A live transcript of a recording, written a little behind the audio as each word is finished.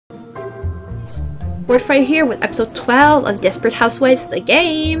Wardfire here with episode 12 of Desperate Housewives, the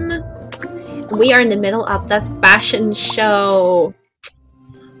game. We are in the middle of the fashion show.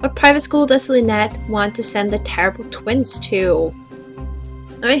 What private school does Lynette want to send the terrible twins to?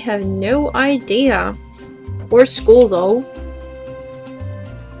 I have no idea. Poor school though.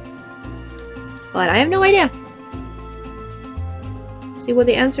 But I have no idea. See what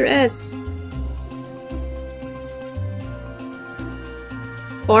the answer is.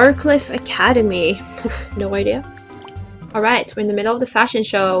 Barcliff Academy. No idea. Alright, we're in the middle of the fashion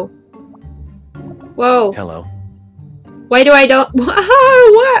show. Whoa. Hello. Why do I don't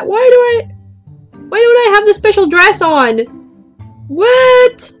what? Why don't I have the special dress on?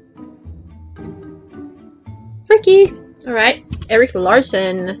 What? Freaky. Alright. Eric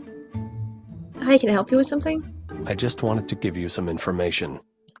Larson. Hi, can I help you with something? I just wanted to give you some information.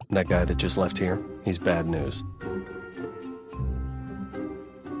 That guy that just left here, he's bad news.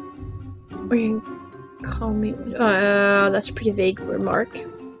 Or you can call me... that's a pretty vague remark.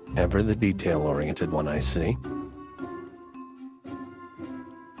 Ever the detail-oriented one, I see.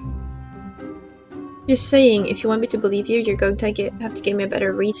 You're saying, if you want me to believe you, you're going to have to give me a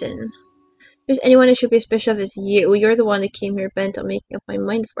better reason. If there's anyone who should be as special as you, you're the one that came here bent on making up my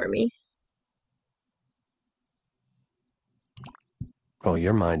mind for me. Well,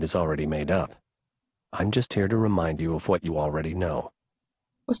 your mind is already made up. I'm just here to remind you of what you already know.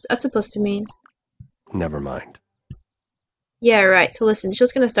 What's that supposed to mean? Never mind. Yeah, right. So listen,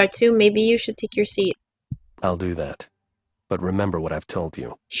 show's gonna start soon. Maybe you should take your seat. I'll do that. But remember what I've told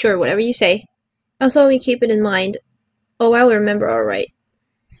you. Sure, whatever you say. Also, we keep it in mind. Oh, I'll remember alright.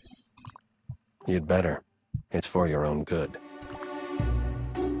 You'd better. It's for your own good.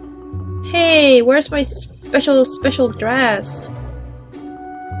 Hey, where's my special dress?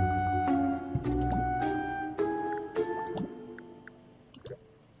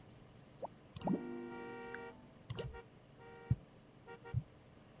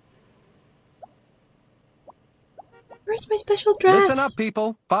 Where's my special dress? Listen up,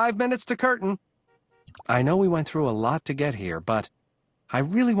 people. 5 minutes to curtain. I know we went through a lot to get here, but I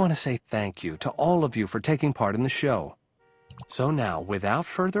really want to say thank you to all of you for taking part in the show. So now, without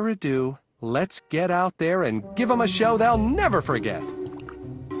further ado, let's get out there and give them a show they'll never forget.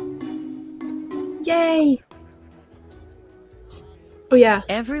 Yay! Oh yeah.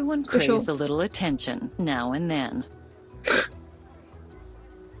 Everyone craves a little attention now and then.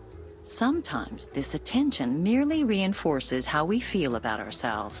 Sometimes this attention merely reinforces how we feel about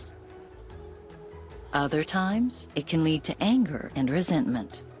ourselves. Other times, it can lead to anger and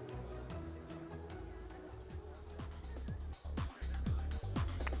resentment.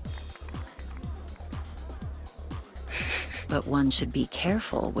 But one should be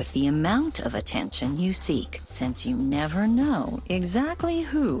careful with the amount of attention you seek, since you never know exactly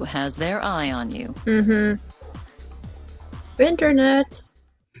who has their eye on you. Internet.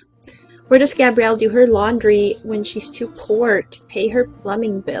 Where does Gabrielle do her laundry when she's too poor to pay her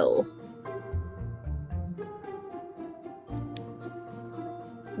plumbing bill?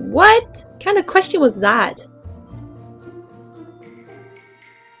 What kind of question was that?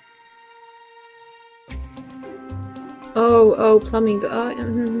 Oh, plumbing bill.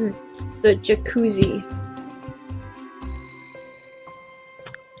 The jacuzzi.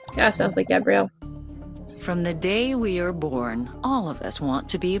 Yeah, sounds like Gabrielle. From the day we are born, all of us want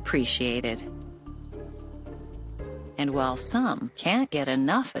to be appreciated. And while some can't get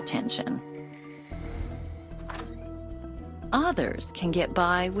enough attention, others can get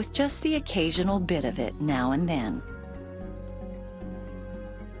by with just the occasional bit of it now and then.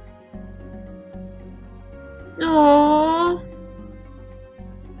 Aww.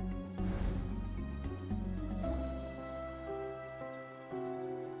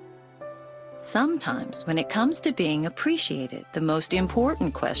 Sometimes, when it comes to being appreciated, the most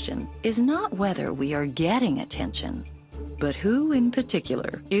important question is not whether we are getting attention, but who in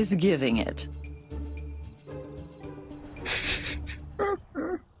particular is giving it.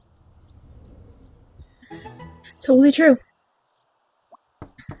 Totally true.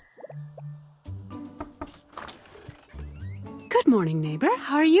 Good morning, neighbor.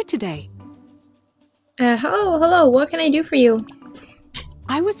 How are you today? Hello. What can I do for you?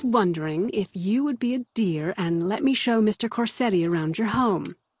 I was wondering if you would be a dear and let me show Mr. Corsetty around your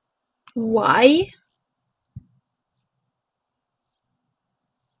home. Why?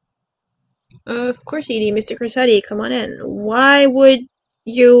 Of course, Edie. Mr. Corsetty, come on in. Why would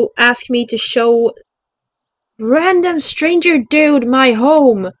you ask me to show random stranger dude my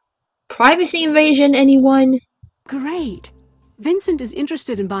home? Privacy invasion, anyone? Great. Vincent is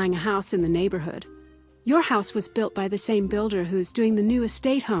interested in buying a house in the neighborhood. Your house was built by the same builder who's doing the new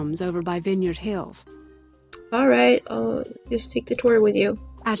estate homes over by Vineyard Hills. Alright, I'll just take the tour with you.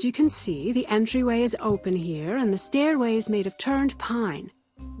 As you can see, the entryway is open here, and the stairway is made of turned pine.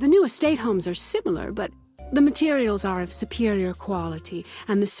 The new estate homes are similar, but the materials are of superior quality,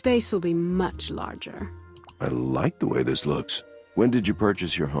 and the space will be much larger. I like the way this looks. When did you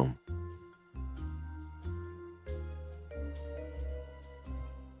purchase your home?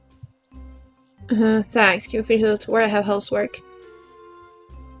 Thanks. Can you finish the tour? I have housework.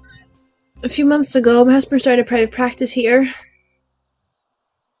 A few months ago, my husband started private practice here.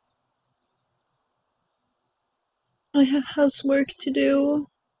 I have housework to do.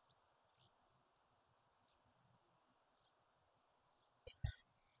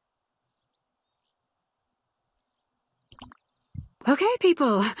 Okay,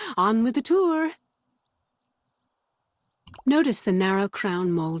 people, on with the tour. Notice the narrow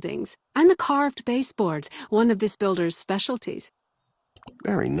crown moldings and the carved baseboards, one of this builder's specialties.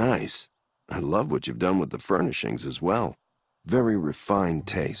 Very nice. I love what you've done with the furnishings as well. Very refined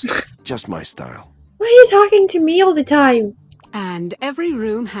taste. Just my style. Why are you talking to me all the time? And every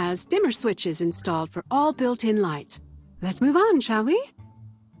room has dimmer switches installed for all built-in lights. Let's move on, shall we?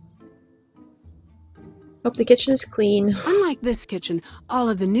 Hope the kitchen is clean. Unlike this kitchen, all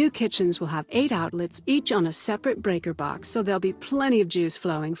of the new kitchens will have 8 outlets, each on a separate breaker box, so there'll be plenty of juice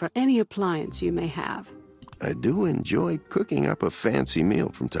flowing for any appliance you may have. I do enjoy cooking up a fancy meal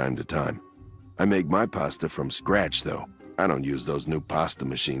from time to time. I make my pasta from scratch, though. I don't use those new pasta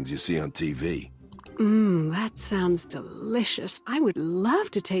machines you see on TV. That sounds delicious. I would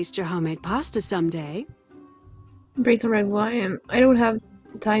love to taste your homemade pasta someday. Bring some red wine. I don't have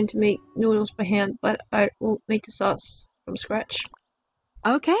the time to make noodles by hand, but I will make the sauce from scratch.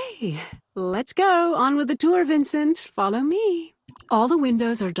 Okay, let's go. On with the tour, Vincent. Follow me. All the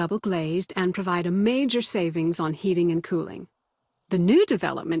windows are double glazed and provide a major savings on heating and cooling. The new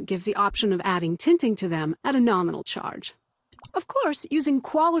development gives the option of adding tinting to them at a nominal charge. Of course, using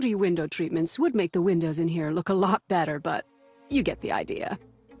quality window treatments would make the windows in here look a lot better, but you get the idea.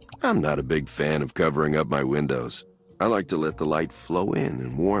 I'm not a big fan of covering up my windows. I like to let the light flow in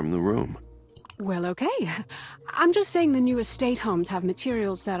and warm the room. Well, okay. I'm just saying the new estate homes have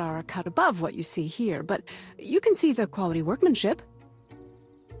materials that are a cut above what you see here, but you can see the quality workmanship.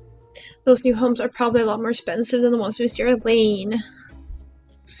 Those new homes are probably a lot more expensive than the ones in Wisteria Lane.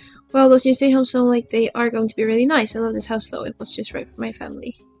 Well, those new estate homes sound like they are going to be really nice. I love this house, though. It was just right for my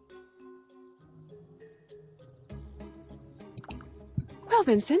family. Well,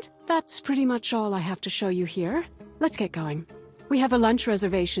 Vincent, that's pretty much all I have to show you here. Let's get going. We have a lunch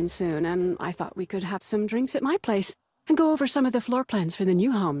reservation soon, and I thought we could have some drinks at my place and go over some of the floor plans for the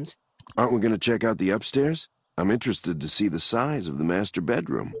new homes. Aren't we going to check out the upstairs? I'm interested to see the size of the master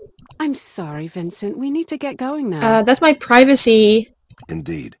bedroom. I'm sorry, Vincent. We need to get going now. That's my privacy.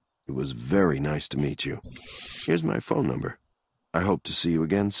 Indeed. It was very nice to meet you. Here's my phone number. I hope to see you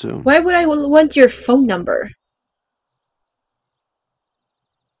again soon. Why would I want your phone number?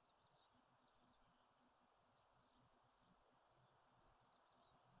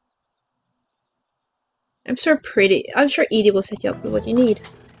 I'm sure Edie will set you up with what you need.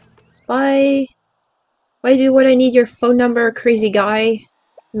 Why do what I need your phone number, crazy guy,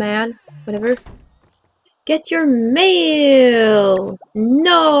 man, whatever. Get your mail!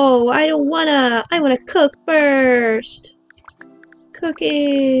 No, I don't wanna. I wanna cook first.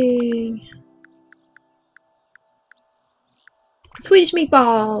 Cooking. Swedish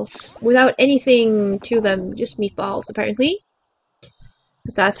meatballs. Without anything to them, just meatballs, apparently.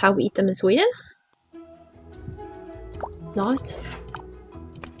 Because that's how we eat them in Sweden. Not.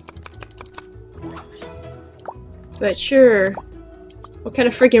 But sure. What kind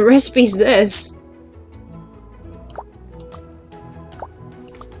of freaking recipe is this?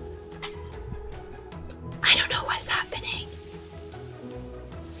 I don't know what's happening.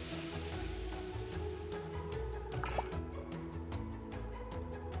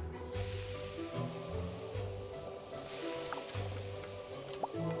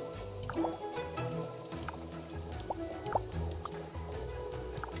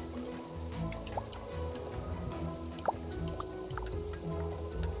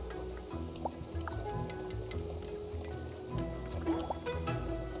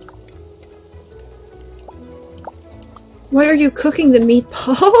 Why are you cooking the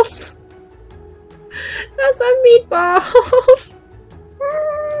meatballs? That's not meatballs!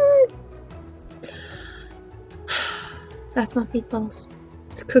 That's not meatballs.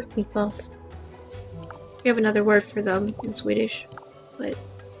 It's cooked meatballs. We have another word for them in Swedish, but...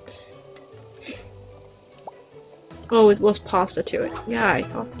 Oh, it was pasta to it. Yeah, I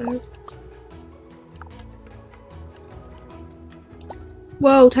thought so.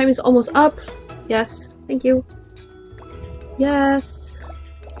 Whoa, time is almost up. Yes, Thank you. Yes.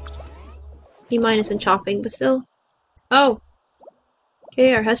 E- in chopping, but still. Oh.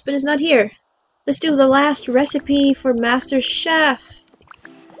 Okay, our husband is not here. Let's do the last recipe for Master Chef.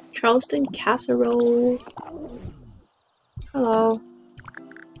 Charleston casserole. Hello.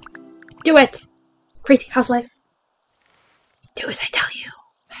 Do it! Crazy housewife. Do as I tell you.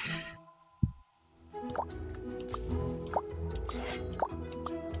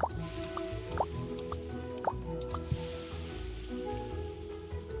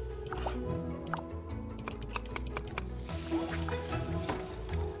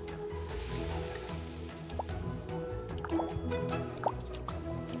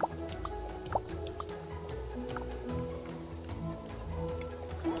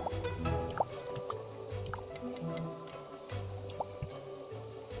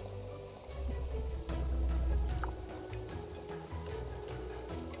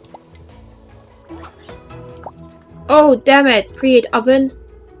 Oh, damn it! Preheat oven.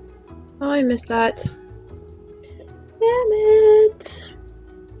 Oh, I missed that. Damn it!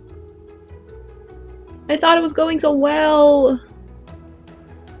 I thought it was going so well.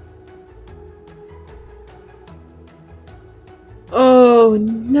 Oh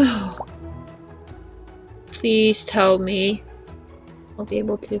no. Please tell me I'll be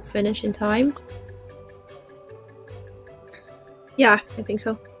able to finish in time. Yeah, I think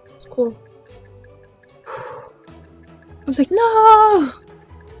so. It's cool. I was like, no!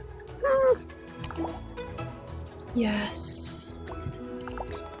 Yes.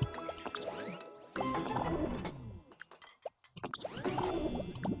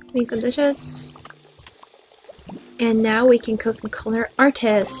 Clean some dishes. And now we can cook and culinary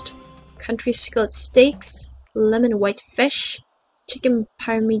artist. Country skillet steaks, lemon white fish, chicken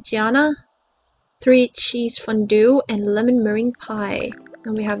parmigiana, 3 cheese fondue, and lemon meringue pie.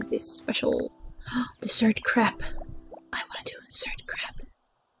 And we have this special dessert crepe. I want to do dessert crepe.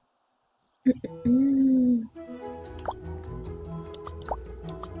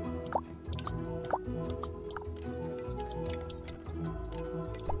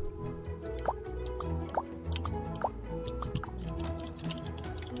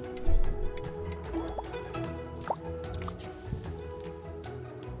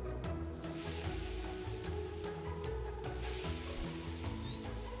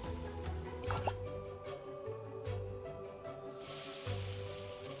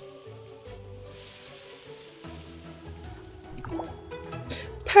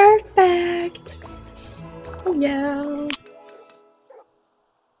 Perfect! Oh yeah!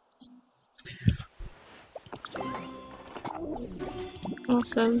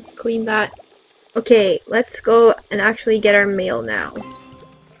 Awesome. Clean that. Okay, let's go and actually get our mail now.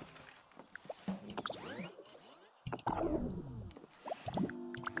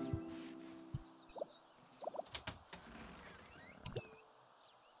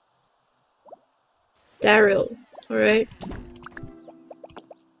 Daryl. Alright.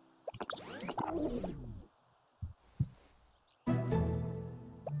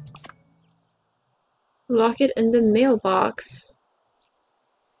 Lock it in the mailbox.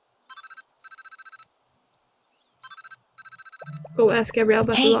 Go ask Gabrielle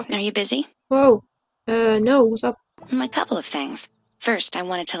about the lock. Hey, are you busy? Whoa. No, what's up? A couple of things. First, I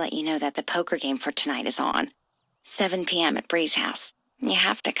wanted to let you know that the poker game for tonight is on. 7 p.m. at Bree's house. You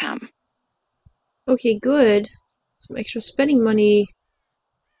have to come. Okay, good. Some extra spending money.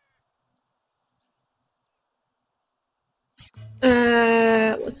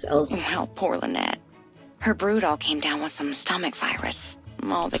 What else? Well, poor Lynette. Her brood all came down with some stomach virus.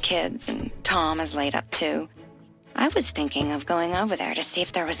 All the kids, and Tom is laid up too. I was thinking of going over there to see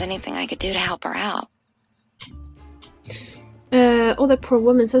if there was anything I could do to help her out. Oh, that poor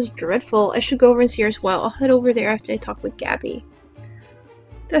woman sounds dreadful. I should go over and see her as well. I'll head over there after I talk with Gabby.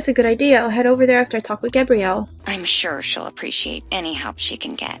 That's a good idea. I'll head over there after I talk with Gabrielle. I'm sure she'll appreciate any help she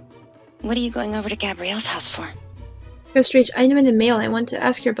can get. What are you going over to Gabrielle's house for? A strange item in the mail I want to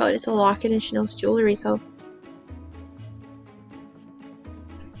ask her about. It's a locket and she knows jewelry, so...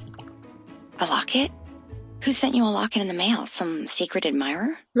 A locket? Who sent you a locket in the mail? Some secret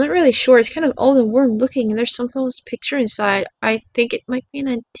admirer? I'm not really sure. It's kind of old and worn looking, and there's some someone's picture inside. I think it might be an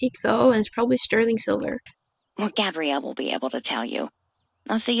antique, though, and it's probably sterling silver. Well, Gabrielle will be able to tell you.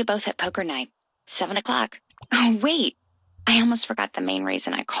 I'll see you both at poker night. 7 o'clock. Oh, wait. I almost forgot the main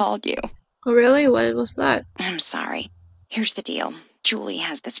reason I called you. Oh, really? What was that? I'm sorry. Here's the deal. Julie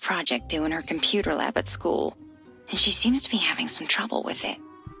has this project due in her computer lab at school, and she seems to be having some trouble with it.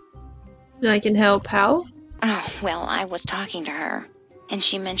 And I can help. How? Oh, well, I was talking to her, and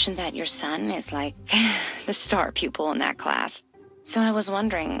she mentioned that your son is like the star pupil in that class. So I was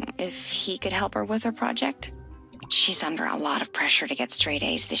wondering if he could help her with her project. She's under a lot of pressure to get straight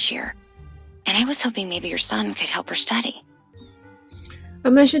A's this year. And I was hoping maybe your son could help her study.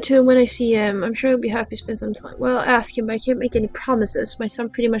 I'll mention to him when I see him. I'm sure he'll be happy to spend some time. Well, I'll ask him, but I can't make any promises. My son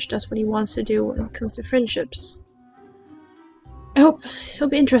pretty much does what he wants to do when it comes to friendships. I hope he'll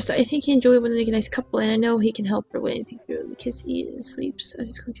be interested. I think he and Julie would make a nice couple, and I know he can help her with anything the kids eat and sleeps at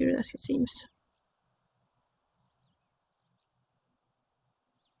his computer desk, it seems.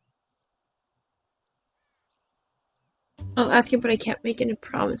 I'll ask him, but I can't make any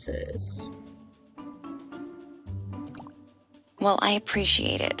promises. Well, I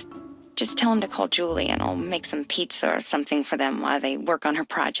appreciate it. Just tell him to call Julie and I'll make some pizza or something for them while they work on her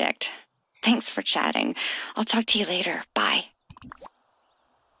project. Thanks for chatting. I'll talk to you later. Bye.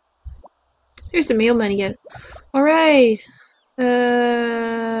 Here's the mailman again. Alright.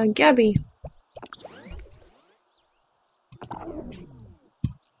 Gabby.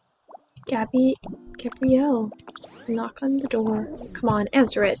 Gabrielle. Knock on the door. Come on,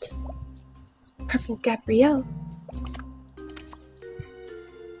 answer it. Purple Gabrielle.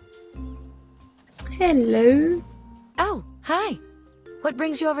 Hello. Oh, hi. What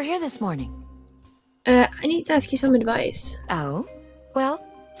brings you over here this morning? I need to ask you some advice. Oh? Well,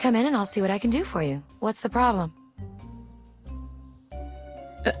 come in and I'll see what I can do for you. What's the problem?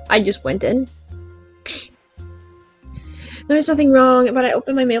 I just went in. There's nothing wrong, but I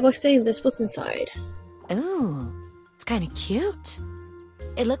opened my mailbox today and this was inside. Ooh, it's kind of cute.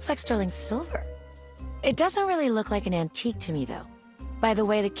 It looks like sterling silver. It doesn't really look like an antique to me, though. By the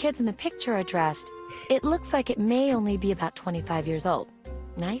way the kids in the picture are dressed, it looks like it may only be about 25 years old.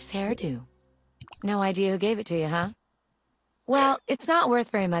 Nice hairdo. No idea who gave it to you, huh? Well, it's not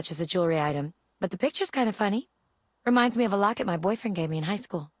worth very much as a jewelry item, but the picture's kind of funny. Reminds me of a locket my boyfriend gave me in high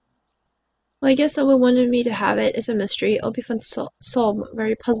school. Well, I guess someone wanted me to have it. It's a mystery. It'll be fun to solve.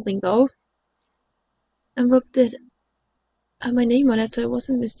 Very puzzling, though. Envelope did have my name on it, so it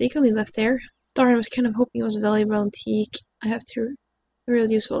wasn't mistakenly left there. Darn, I was kind of hoping it was a valuable antique. I have to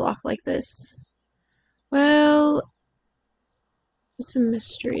really use a lock like this. Well, it's a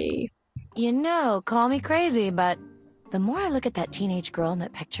mystery. You know, call me crazy, but the more I look at that teenage girl in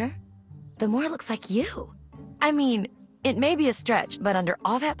that picture, the more it looks like you. I mean, it may be a stretch, but under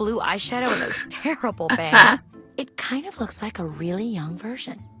all that blue eyeshadow and those terrible bangs, it kind of looks like a really young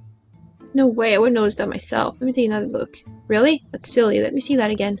version. No way, I wouldn't notice that myself. Let me take another look. Really? That's silly. Let me see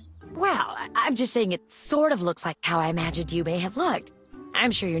that again. Well, I'm just saying it sort of looks like how I imagined you may have looked.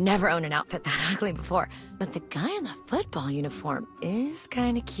 I'm sure you never owned an outfit that ugly before, but the guy in the football uniform is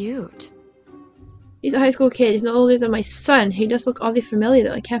kind of cute. He's a high school kid. He's no older than my son. He does look oddly familiar,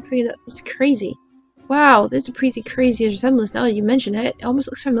 though. I can't figure that. It's crazy. Wow, this is a pretty crazy resemblance now that you mention it. It almost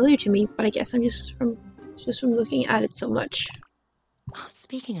looks familiar to me, but I guess I'm just from looking at it so much. Oh,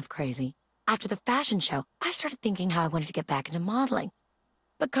 speaking of crazy, after the fashion show, I started thinking how I wanted to get back into modeling.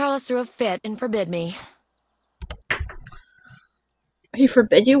 But Carlos threw a fit and forbid me. He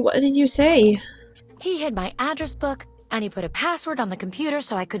forbid you? What did you say? He hid my address book, and he put a password on the computer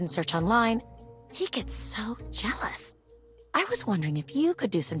so I couldn't search online. He gets so jealous. I was wondering if you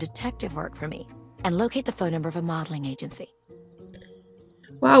could do some detective work for me and locate the phone number of a modeling agency.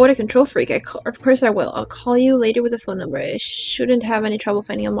 Wow, what a control freak. Of course I will. I'll call you later with the phone number. I shouldn't have any trouble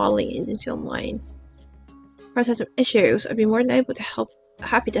finding a modeling agency online. Carlos has some issues. I'd be more than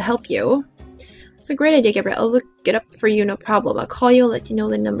happy to help you. It's a great idea, Gabrielle. I'll look it up for you, no problem. I'll call you and let you know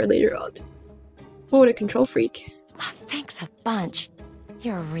the number later on. Oh, what a control freak. Oh, thanks a bunch.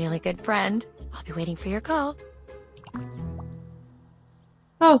 You're a really good friend. I'll be waiting for your call.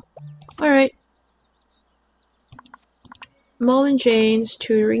 Oh, alright. Mullen Jane's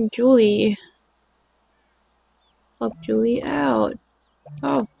tutoring Julie. Help Julie out.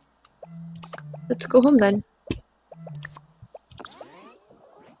 Oh. Let's go home then.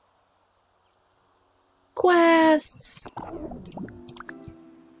 Quests!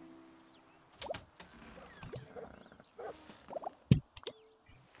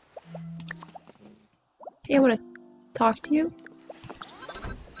 Hey, I want to talk to you.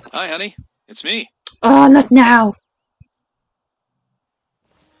 Hi, honey. It's me. Oh, not now!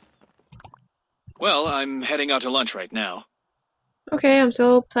 Well, I'm heading out to lunch right now. Okay, I'm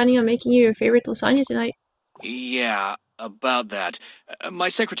still planning on making you your favorite lasagna tonight. Yeah, about that. My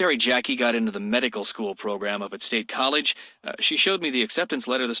secretary Jackie got into the medical school program up at State College. She showed me the acceptance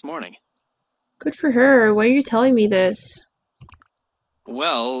letter this morning. Good for her. Why are you telling me this?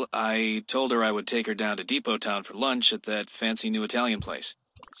 Well, I told her I would take her down to Depot Town for lunch at that fancy new Italian place.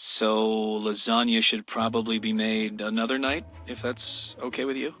 So lasagna should probably be made another night, if that's okay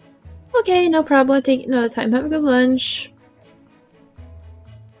with you? Okay, no problem. I'll take another time. Have a good lunch.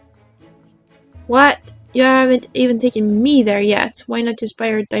 What? You haven't even taken me there yet. Why not just buy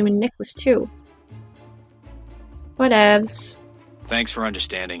her a diamond necklace too? Whatevs. Thanks for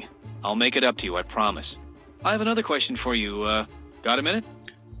understanding. I'll make it up to you, I promise. I have another question for you. Got a minute?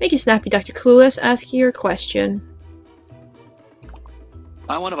 Make it snappy, Dr. Clueless. Ask your question.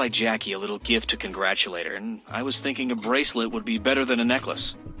 I want to buy Jackie a little gift to congratulate her, and I was thinking a bracelet would be better than a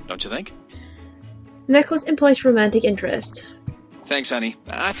necklace. Don't you think? Necklace implies romantic interest. Thanks, honey.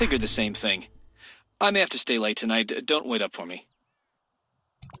 I figured the same thing. I may have to stay late tonight. Don't wait up for me.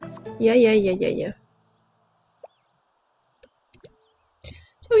 Yeah.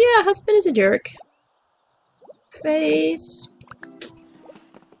 So yeah, husband is a jerk. Face.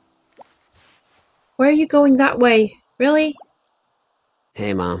 Where are you going that way? Really?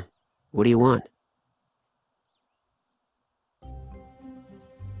 Hey, Mom. What do you want?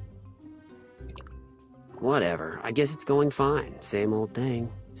 Whatever. I guess it's going fine. Same old thing.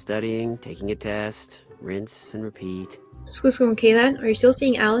 Studying, taking a test, rinse and repeat. School's going okay then? Are you still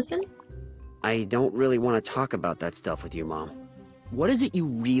seeing Allison? I don't really want to talk about that stuff with you, Mom. What is it you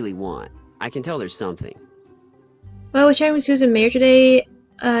really want? I can tell there's something. Well, we're chatting with Susan Mayer today.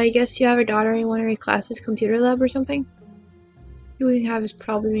 I guess you have her daughter in one of her classes, computer lab or something? You would have is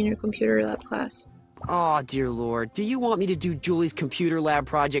probably in her computer lab class. Oh, dear Lord. Do you want me to do Julie's computer lab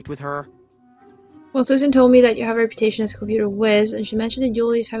project with her? Well, Susan told me that you have a reputation as a computer whiz, and she mentioned that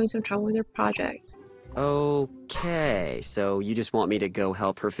Julie is having some trouble with her project. Okay, so you just want me to go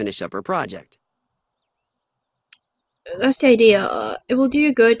help her finish up her project? That's the idea. It will do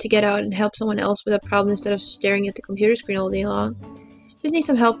you good to get out and help someone else with a problem instead of staring at the computer screen all day long. Just need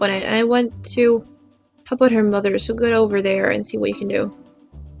some help on it, and I want to help out her mother, so go over there and see what you can do.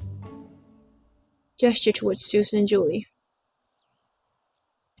 Gesture towards Susan and Julie.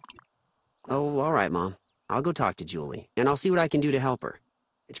 Oh, all right, Mom. I'll go talk to Julie, and I'll see what I can do to help her.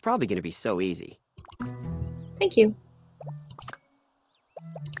 It's probably going to be so easy. Thank you.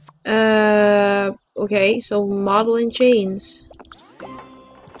 Okay, so modeling chains.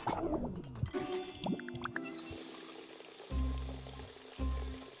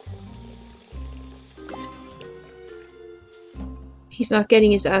 He's not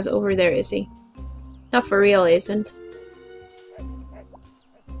getting his ass over there, is he? Not for real, isn't.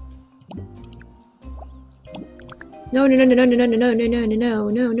 No,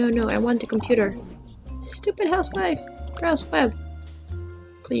 I want the computer. Stupid housewife. Browse web.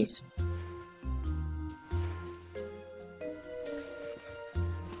 Please.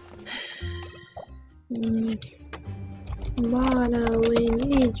 Modeling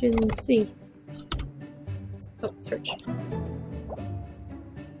agency. Oh, search.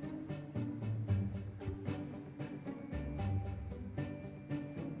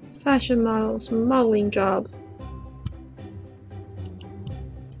 Fashion models, modeling job.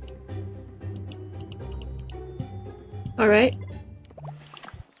 Alright.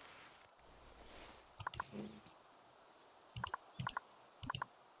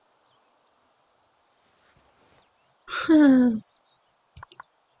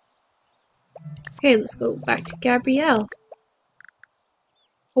 Okay, let's go back to Gabrielle.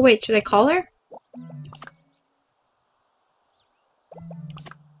 Oh wait, should I call her?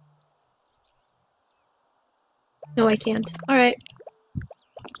 No, I can't. Alright.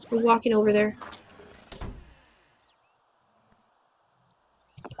 We're walking over there.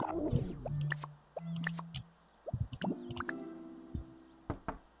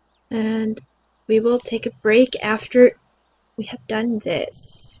 And we will take a break after we have done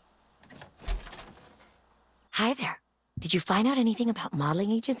this. Hi there. Did you find out anything about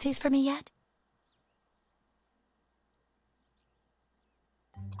modeling agencies for me yet?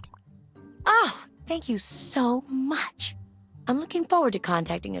 Oh, thank you so much. I'm looking forward to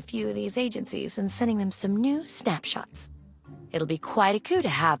contacting a few of these agencies and sending them some new snapshots. It'll be quite a coup to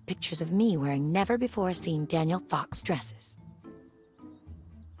have pictures of me wearing never-before-seen Daniel Fox dresses.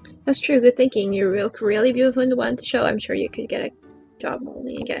 That's true, good thinking. You look really beautiful in the one to show. I'm sure you could get a job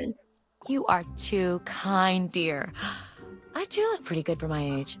modeling again. You are too kind, dear. I do look pretty good for my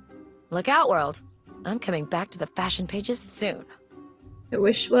age. Look out, world. I'm coming back to the fashion pages soon. I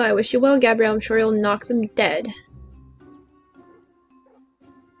wish you well, Gabrielle. I'm sure you'll knock them dead.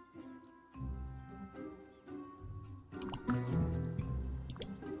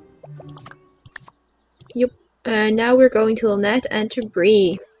 Yep. And now we're going to Lynette and to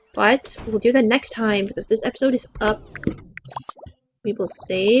Bree. But we'll do that next time because this episode is up. We will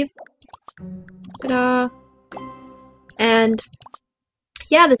save. Ta-da! And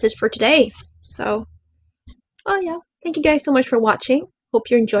yeah, this is for today. So, oh yeah. Thank you guys so much for watching. Hope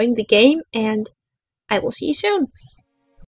you're enjoying the game, and I will see you soon.